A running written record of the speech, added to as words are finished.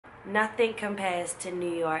Nothing compares to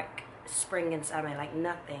New York spring and summer, like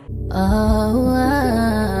nothing. Oh,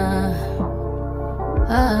 yeah.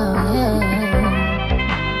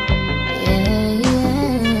 Yeah, yeah.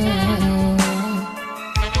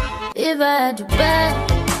 If I had to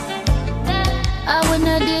bet, I wouldn't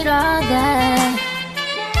have did all that.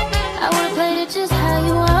 I would've played it just how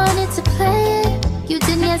you wanted to play it. You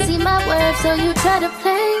didn't yet see my worth, so you tried to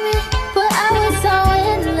play me. But I was so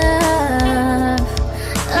in love,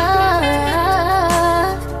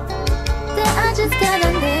 that I just got a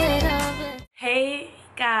little bit. Hey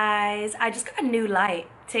guys, I just got a new light.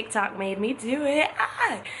 TikTok made me do it.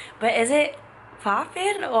 But is it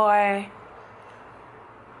popping or...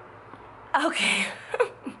 Okay.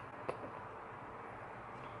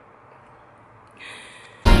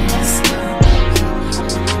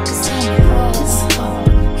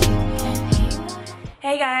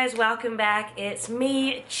 Hey guys, welcome back. It's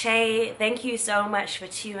me, Chit. Thank you so much for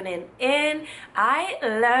tuning in. I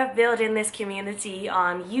love building this community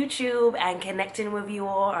on YouTube and connecting with you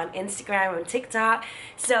all on Instagram and TikTok.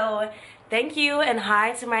 So thank you and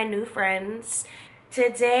hi to my new friends.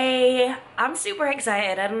 Today, I'm super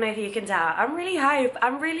excited. I don't know if you can tell. I'm really hyped.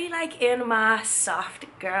 I'm really like in my soft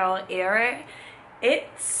girl era.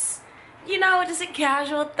 It's, you know, just a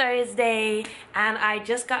casual Thursday, and I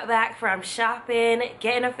just got back from shopping,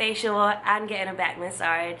 getting a facial and getting a back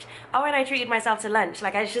massage. Oh, and I treated myself to lunch.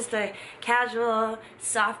 Like, it's just a casual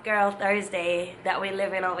soft girl Thursday that we're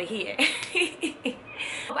living over here.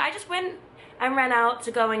 I just went and ran out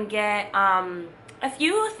to go and get a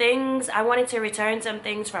few things. I wanted to return some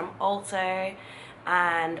things from Ulta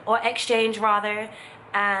or exchange rather,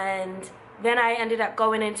 and then I ended up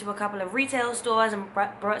going into a couple of retail stores and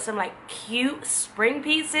brought some like cute spring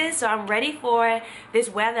pieces. So I'm ready for this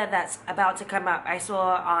weather that's about to come up. I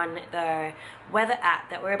saw on the weather app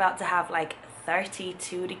that we're about to have like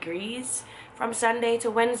 32 degrees from Sunday to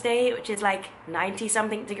Wednesday, which is like 90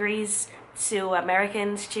 something degrees to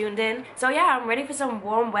Americans tuned in. So yeah, I'm ready for some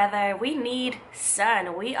warm weather. We need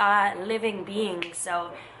sun. We are living beings,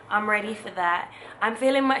 so I'm ready for that. I'm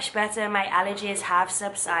feeling much better. My allergies have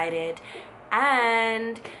subsided,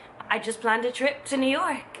 and I just planned a trip to New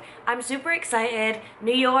York. I'm super excited.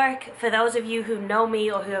 New York, for those of you who know me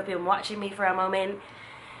or who have been watching me for a moment,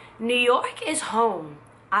 New York is home.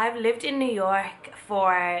 I've lived in New York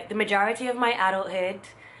for the majority of my adulthood.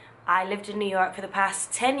 I lived in New York for the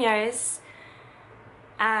past 10 years,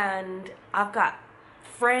 and I've got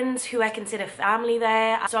friends who I consider family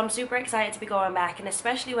there. So I'm super excited to be going back, and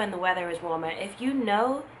especially when the weather is warmer. If you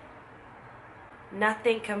know,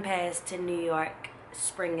 nothing compares to New York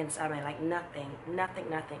spring and summer, like nothing.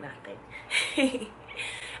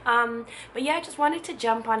 But yeah, I just wanted to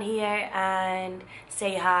jump on here and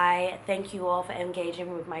say hi. Thank you all for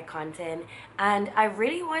engaging with my content, and I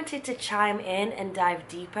really wanted to chime in and dive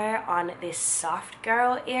deeper on this soft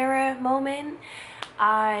girl era moment.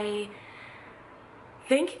 I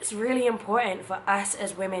think it's really important for us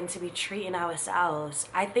as women to be treating ourselves.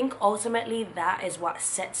 I think ultimately that is what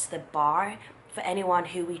sets the bar for anyone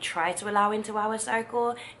who we try to allow into our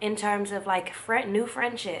circle, in terms of like new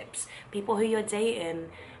friendships, people who you're dating,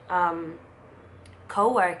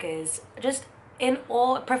 co-workers, just in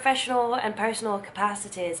all professional and personal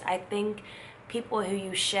capacities. I think people who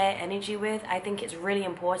you share energy with, I think it's really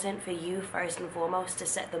important for you first and foremost to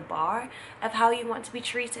set the bar of how you want to be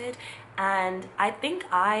treated. And I think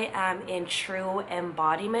I am in true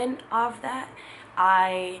embodiment of that.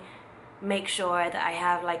 I make sure that I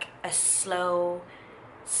have like a slow,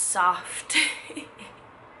 soft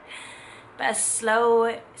but a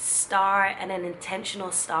slow start and an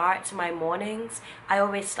intentional start to my mornings. I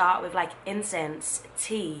always start with like incense,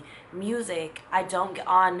 tea, music. I don't get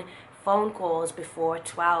on phone calls before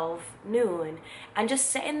 12 noon, and just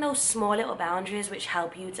setting those small little boundaries which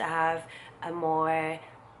help you to have a more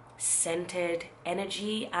centered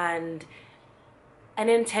energy and an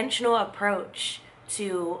intentional approach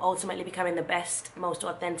to ultimately becoming the best, most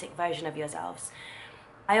authentic version of yourselves.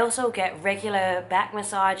 I also get regular back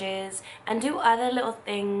massages and do other little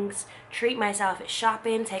things, treat myself at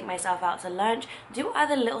shopping, take myself out to lunch, do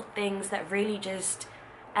other little things that really just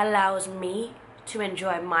allows me to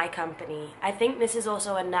enjoy my company. I think this is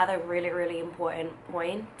also another really important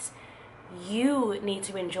point. You need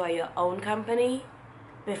to enjoy your own company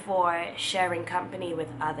before sharing company with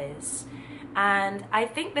others. And I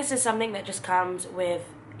think this is something that just comes with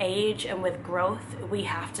age and with growth. We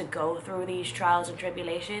have to go through these trials and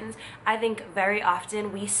tribulations. I think very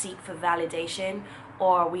often we seek for validation,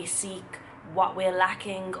 or we seek what we're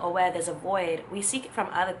lacking or where there's a void, we seek it from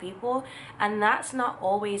other people, and that's not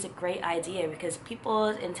always a great idea, because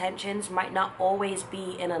people's intentions might not always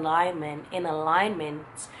be in alignment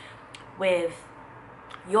with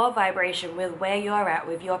your vibration, with where you're at,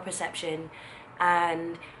 with your perception.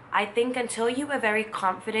 And I think until you are very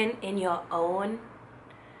confident in your own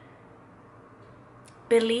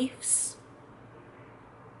beliefs,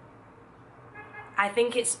 I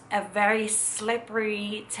think it's a very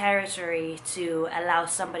slippery territory to allow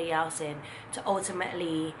somebody else in to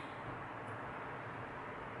ultimately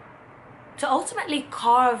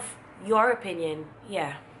carve your opinion.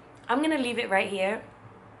 Yeah, I'm gonna leave it right here.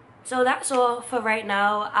 So that's all for right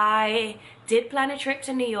now. I did plan a trip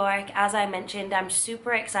to New York. As I mentioned, I'm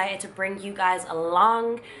super excited to bring you guys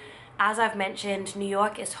along. As I've mentioned, New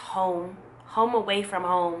York is home away from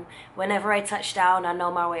home. Whenever I touch down, I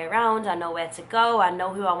know my way around, I know where to go, I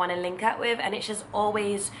know who I want to link up with, and it's just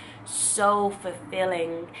always so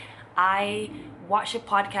fulfilling. I watched a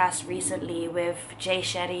podcast recently with Jay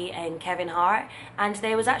Shetty and Kevin Hart, and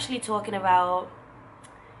they was actually talking about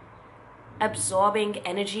absorbing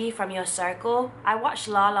energy from your circle. I watched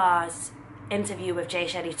Lala's interview with Jay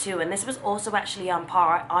Shetty too, and this was also actually on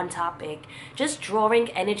topic, just drawing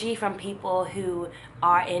energy from people who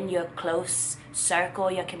are in your close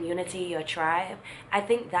circle, your community, your tribe. I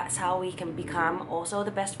think that's how we can become also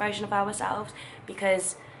the best version of ourselves,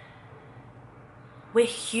 because we're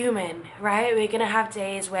human, right? We're gonna have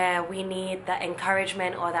days where we need that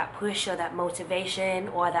encouragement or that push or that motivation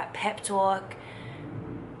or that pep talk.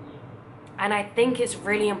 And I think it's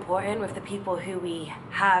really important with the people who we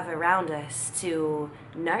have around us to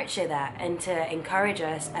nurture that and to encourage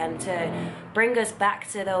us and to bring us back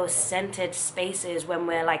to those centered spaces when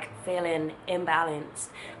we're like feeling imbalanced.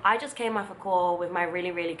 I just came off a call with my really,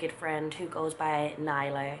 really good friend who goes by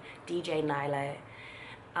Nyla, DJ Nyla.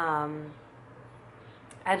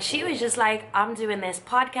 And she was just like, I'm doing this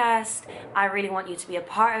podcast, I really want you to be a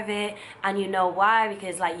part of it, and you know why?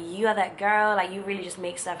 Because like you are that girl, like you really just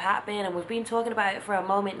make stuff happen, and we've been talking about it for a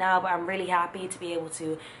moment now, but I'm really happy to be able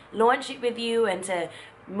to launch it with you and to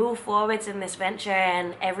move forwards in this venture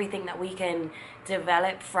and everything that we can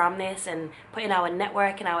develop from this, and putting our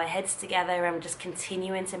network and our heads together and just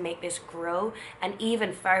continuing to make this grow. And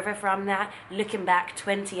even further from that, looking back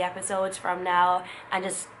 20 episodes from now and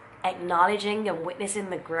just acknowledging and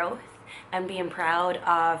witnessing the growth and being proud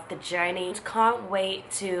of the journey. Can't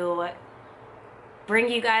wait to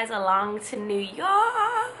bring you guys along to New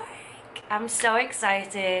York. I'm so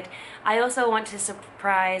excited. I also want to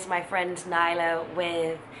surprise my friend Nyla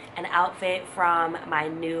with an outfit from my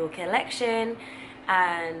new collection,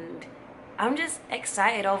 and I'm just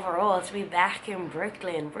excited overall to be back in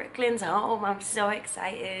Brooklyn. Brooklyn's home. I'm so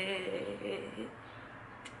excited.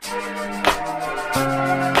 You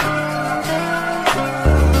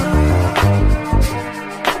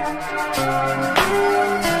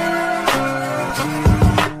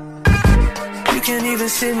can't even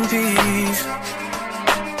sit in peace,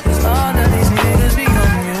 'cause all of these niggas be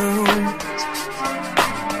on you.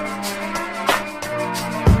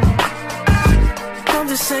 I'm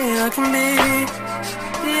just saying I can be,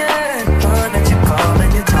 yeah, the one that you call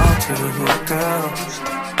and you talk to, girls.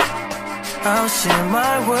 I'll share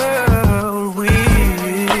my world with you.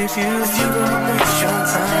 If you gonna waste your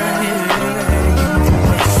time, yeah,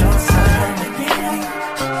 waste your time with me.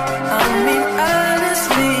 I mean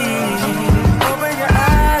honestly, open your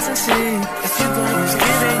eyes and see. If you gonna just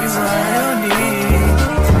giving you what you need,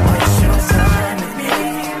 waste your time with me.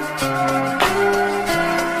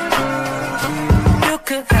 You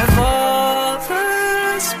could have all the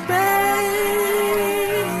space,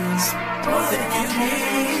 more than you need.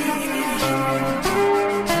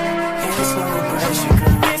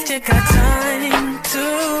 If you got time to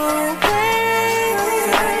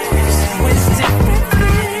waste it with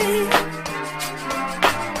me,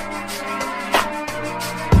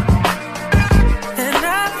 and I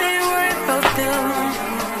ain't worried about them.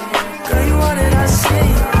 Girl, you all that I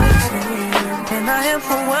see, and I am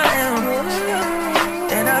who I am,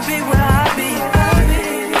 and I be where I be.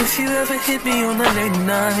 If you ever hit me on a late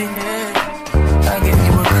night, I'll give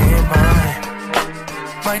you a clear mind.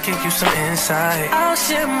 Might give you some insight. I'll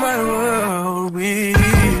share my world with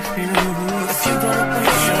you. If you're gonna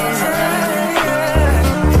waste your time,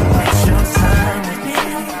 waste your time with me.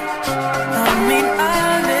 I mean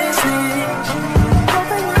honestly,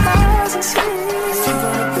 open your eyes and see. If you're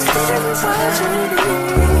gonna waste your time,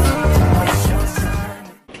 waste your time.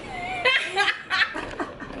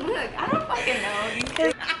 Look, I don't fucking know.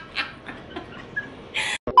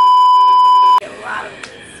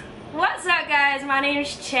 What's up, guys? my name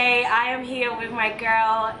is Che. I am here with my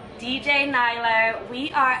girl, DJ Nyla.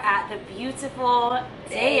 We are at the beautiful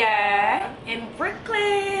Daya in Brooklyn.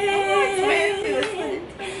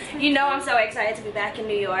 You know I'm so excited to be back in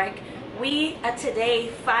New York. We are today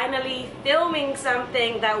finally filming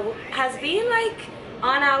something that has been like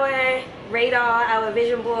on our radar, our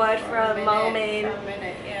vision board for a moment.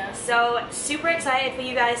 Yeah. So super excited for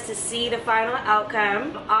you guys to see the final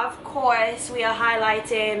outcome. Of course, we are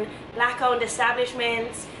highlighting Black-owned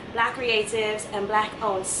establishments, Black creatives, and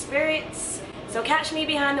Black-owned spirits. So catch me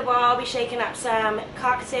behind the bar. I'll be shaking up some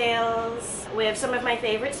cocktails with some of my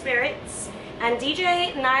favorite spirits. And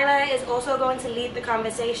DJ Nyla is also going to lead the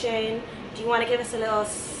conversation. Do you want to give us a little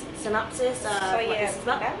synopsis of what this is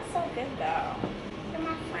about? That was so good though. You're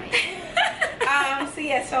my friend.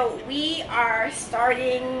 So we are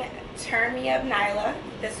starting Turn Me Up NYLA.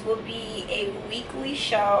 This will be a weekly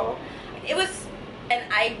show. It was an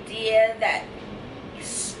idea that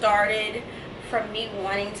started from me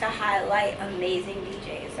wanting to highlight amazing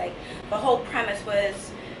DJs. Like, the whole premise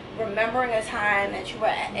was remembering a time that you were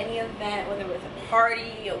at any event, whether it was a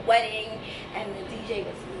party, a wedding, and the DJ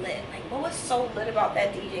was lit. Like, what was so lit about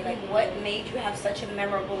that DJ? Like, what made you have such a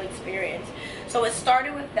memorable experience? So it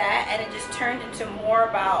started with that, and it just turned into more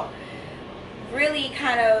about really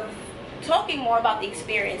kind of talking more about the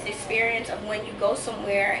experience of when you go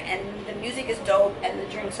somewhere and the music is dope and the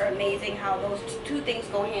drinks are amazing, how those two things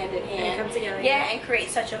go hand in hand. And come together. Yeah, and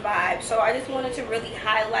create such a vibe. So I just wanted to really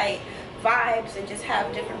highlight vibes and just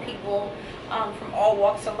have different people from all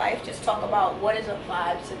walks of life just talk about what is a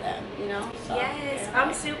vibe to them, you know? So, Yes, yeah.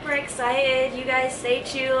 I'm super excited. You guys stay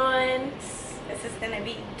tuned. This is gonna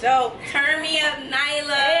be dope. Turn Me Up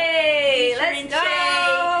NYLA. Hey, featuring let's go. Che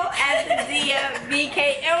at the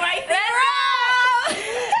BK NYC.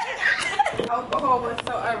 No alcohol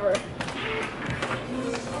whatsoever.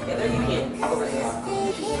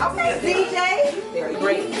 Okay, DJ. They're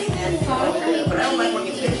great. But I don't like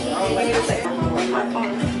working fish. I don't like to say. I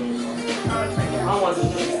don't want to do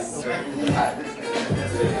that.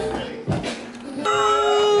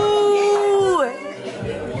 Ooh.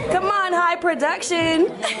 Come on, high production.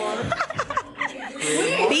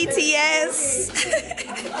 BTS.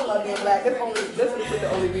 I love being black. This is the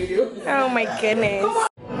only video. Oh my goodness.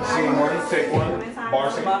 See morning, take one. Bar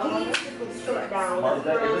sing.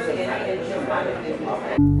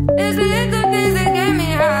 It's the little things that get me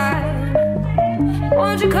high.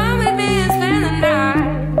 Won't you come with me and spend the night?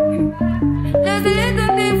 There's a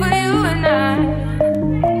little thing for you and I.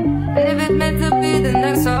 And if it's meant to be, then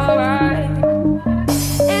that's alright.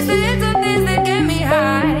 It's the little things that get me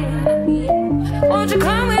high. Won't you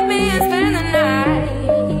come with me and spend the night?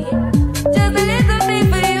 Just a little thing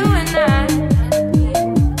for you and I.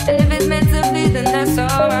 And if it's meant to be, then that's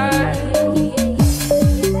alright.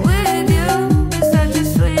 With you, it's such a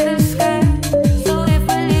sweet escape. So if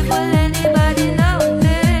we leave, will anybody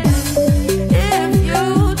notice? If you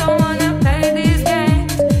don't wanna play these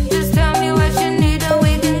games, just tell me what you need and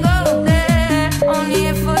we can go there. Only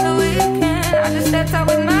here for the weekend. I just stepped out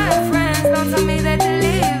with my friends. Don't tell me that you're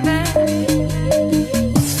leaving.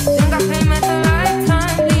 Think I came at the right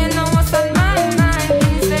time. Do you know what's on my mind? Can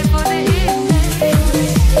you stay for the evening?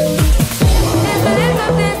 It's the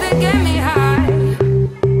little things that get me high.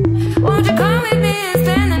 Won't you come with me and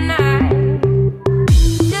spend the night?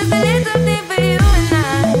 Just a little thing for you and I.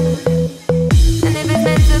 And if it's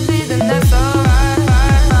meant to be, then that's alright.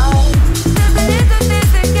 Just a little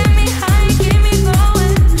things that get me high, keep me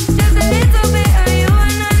going. Just a little bit of you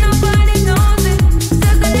and I, nobody knows it. Just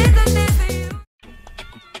a little thing for you.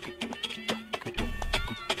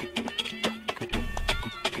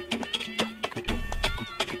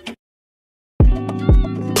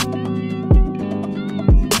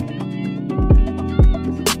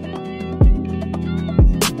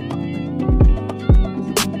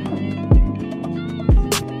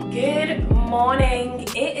 Good morning.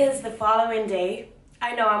 It is the following day.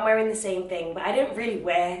 I know I'm wearing the same thing, but I didn't really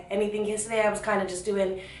wear anything yesterday. I was kind of just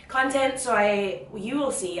doing content, so you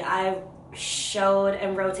will see I've showed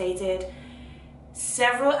and rotated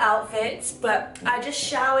several outfits, but I just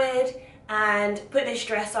showered and put this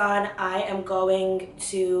dress on. I am going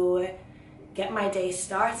to get my day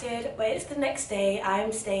started, but it's the next day.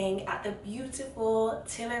 I'm staying at the beautiful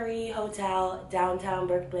Tillery Hotel downtown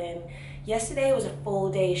Brooklyn. Yesterday was a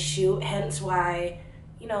full day shoot, hence why,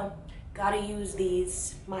 you know, gotta use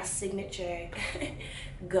these, my signature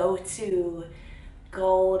go-to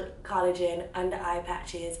gold collagen under eye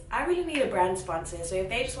patches. I really need a brand sponsor, so if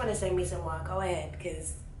they just want to send me some more, go ahead,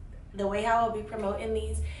 because the way how I'll be promoting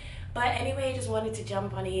these. But anyway, just wanted to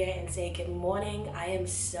jump on here and say good morning. I am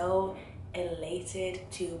so elated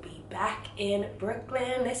to be back in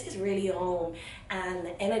Brooklyn. This is really home, and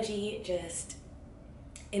the energy just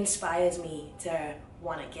inspires me to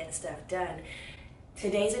want to get stuff done.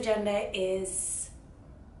 Today's agenda is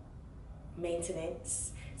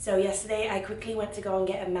maintenance. So yesterday I quickly went to go and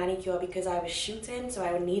get a manicure because I was shooting, so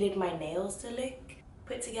I needed my nails to look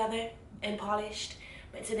put together and polished.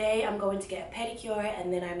 But today I'm going to get a pedicure,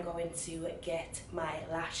 and then I'm going to get my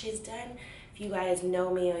lashes done. If you guys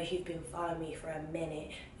know me, or if you've been following me for a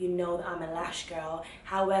minute, you know that I'm a lash girl.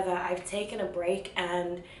 However, I've taken a break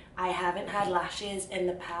and I haven't had lashes in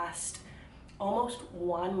the past almost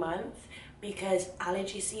 1 month because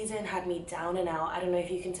allergy season had me down and out. I don't know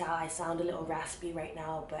if you can tell, I sound a little raspy right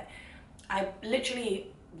now, but I literally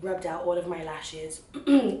rubbed out all of my lashes.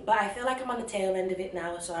 But I feel like I'm on the tail end of it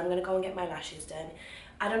now, so I'm gonna go and get my lashes done.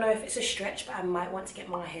 I don't know if it's a stretch, but I might want to get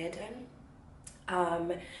my hair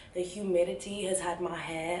done. The humidity has had my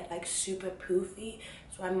hair like super poofy,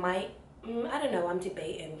 so I might, I don't know, I'm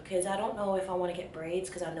debating because I don't know if I want to get braids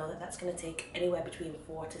because I know that that's going to take anywhere between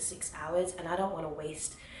 4 to 6 hours, and I don't want to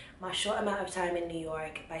waste my short amount of time in New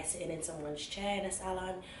York by sitting in someone's chair in a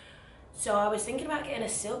salon. So I was thinking about getting a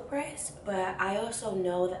silk press, but I also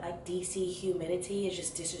know that like DC humidity is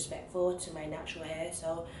just disrespectful to my natural hair,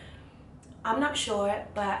 so I'm not sure.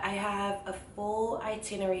 But I have a full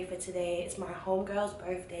itinerary for today. It's my homegirl's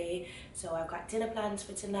birthday, so I've got dinner plans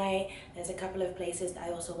for tonight. There's a couple of places that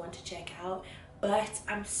I also want to check out, but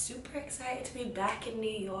I'm super excited to be back in New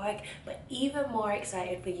York, but even more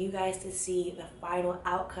excited for you guys to see the final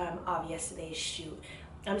outcome of yesterday's shoot.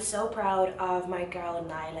 I'm so proud of my girl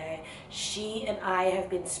Nyla. She and I have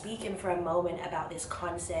been speaking for a moment about this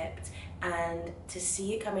concept, and to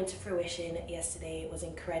see it come into fruition yesterday was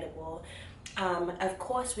incredible. Of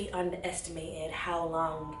course we underestimated how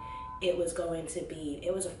long it was going to be.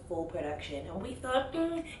 It was a full production, and we thought,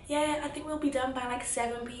 yeah, I think we'll be done by like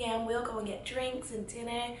 7 p.m. We'll go and get drinks and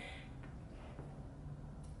dinner.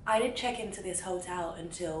 I didn't check into this hotel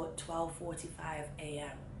until 12:45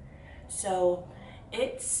 a.m. So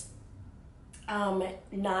it's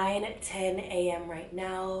 9:10 a.m. right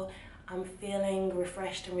now. I'm feeling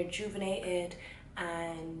refreshed and rejuvenated,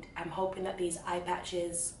 and I'm hoping that these eye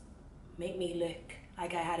patches make me look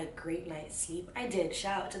like I had a great night's sleep. I did.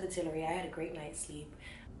 Shout out to the Tillery. I had a great night's sleep.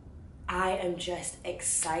 I am just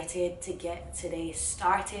excited to get today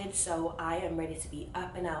started, so I am ready to be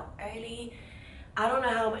up and out early. I don't know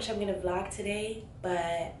how much I'm gonna vlog today,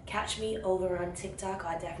 but catch me over on TikTok.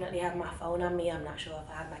 I definitely have my phone on me. I'm not sure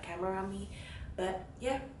if I have my camera on me, but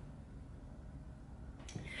yeah.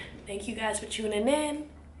 Thank you guys for tuning in.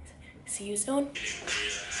 See you soon.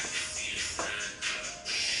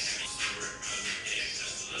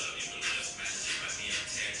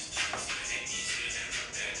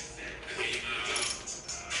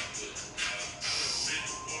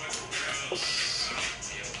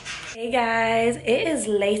 Hey guys, it is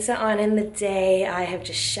later on in the day. I have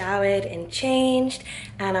just showered and changed,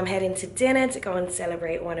 and I'm heading to dinner to go and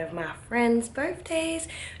celebrate one of my friends' birthdays.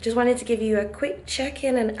 Just wanted to give you a quick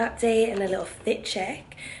check-in and update and a little fit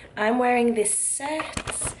check. I'm wearing this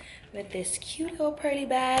set with this cute little pearly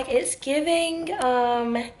bag. It's giving,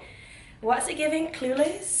 what's it giving?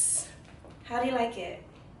 Clueless? How do you like it?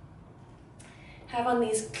 Have on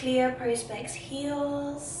these clear Perspex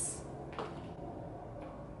heels.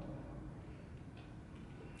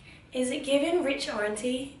 Is it giving rich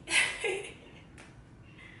auntie?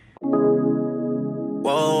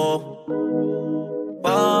 Whoa,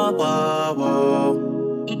 whoa, whoa, whoa.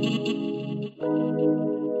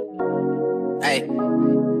 Hey,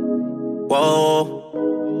 whoa,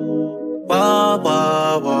 whoa,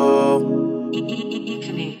 whoa, whoa.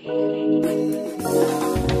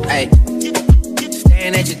 Hey,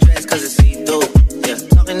 staring at your dress 'cause it's see-through. Yeah,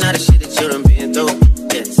 talking all the shit that you done been through.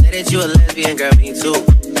 Yeah, say that you a lesbian, girl, me too.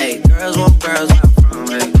 Hey, girls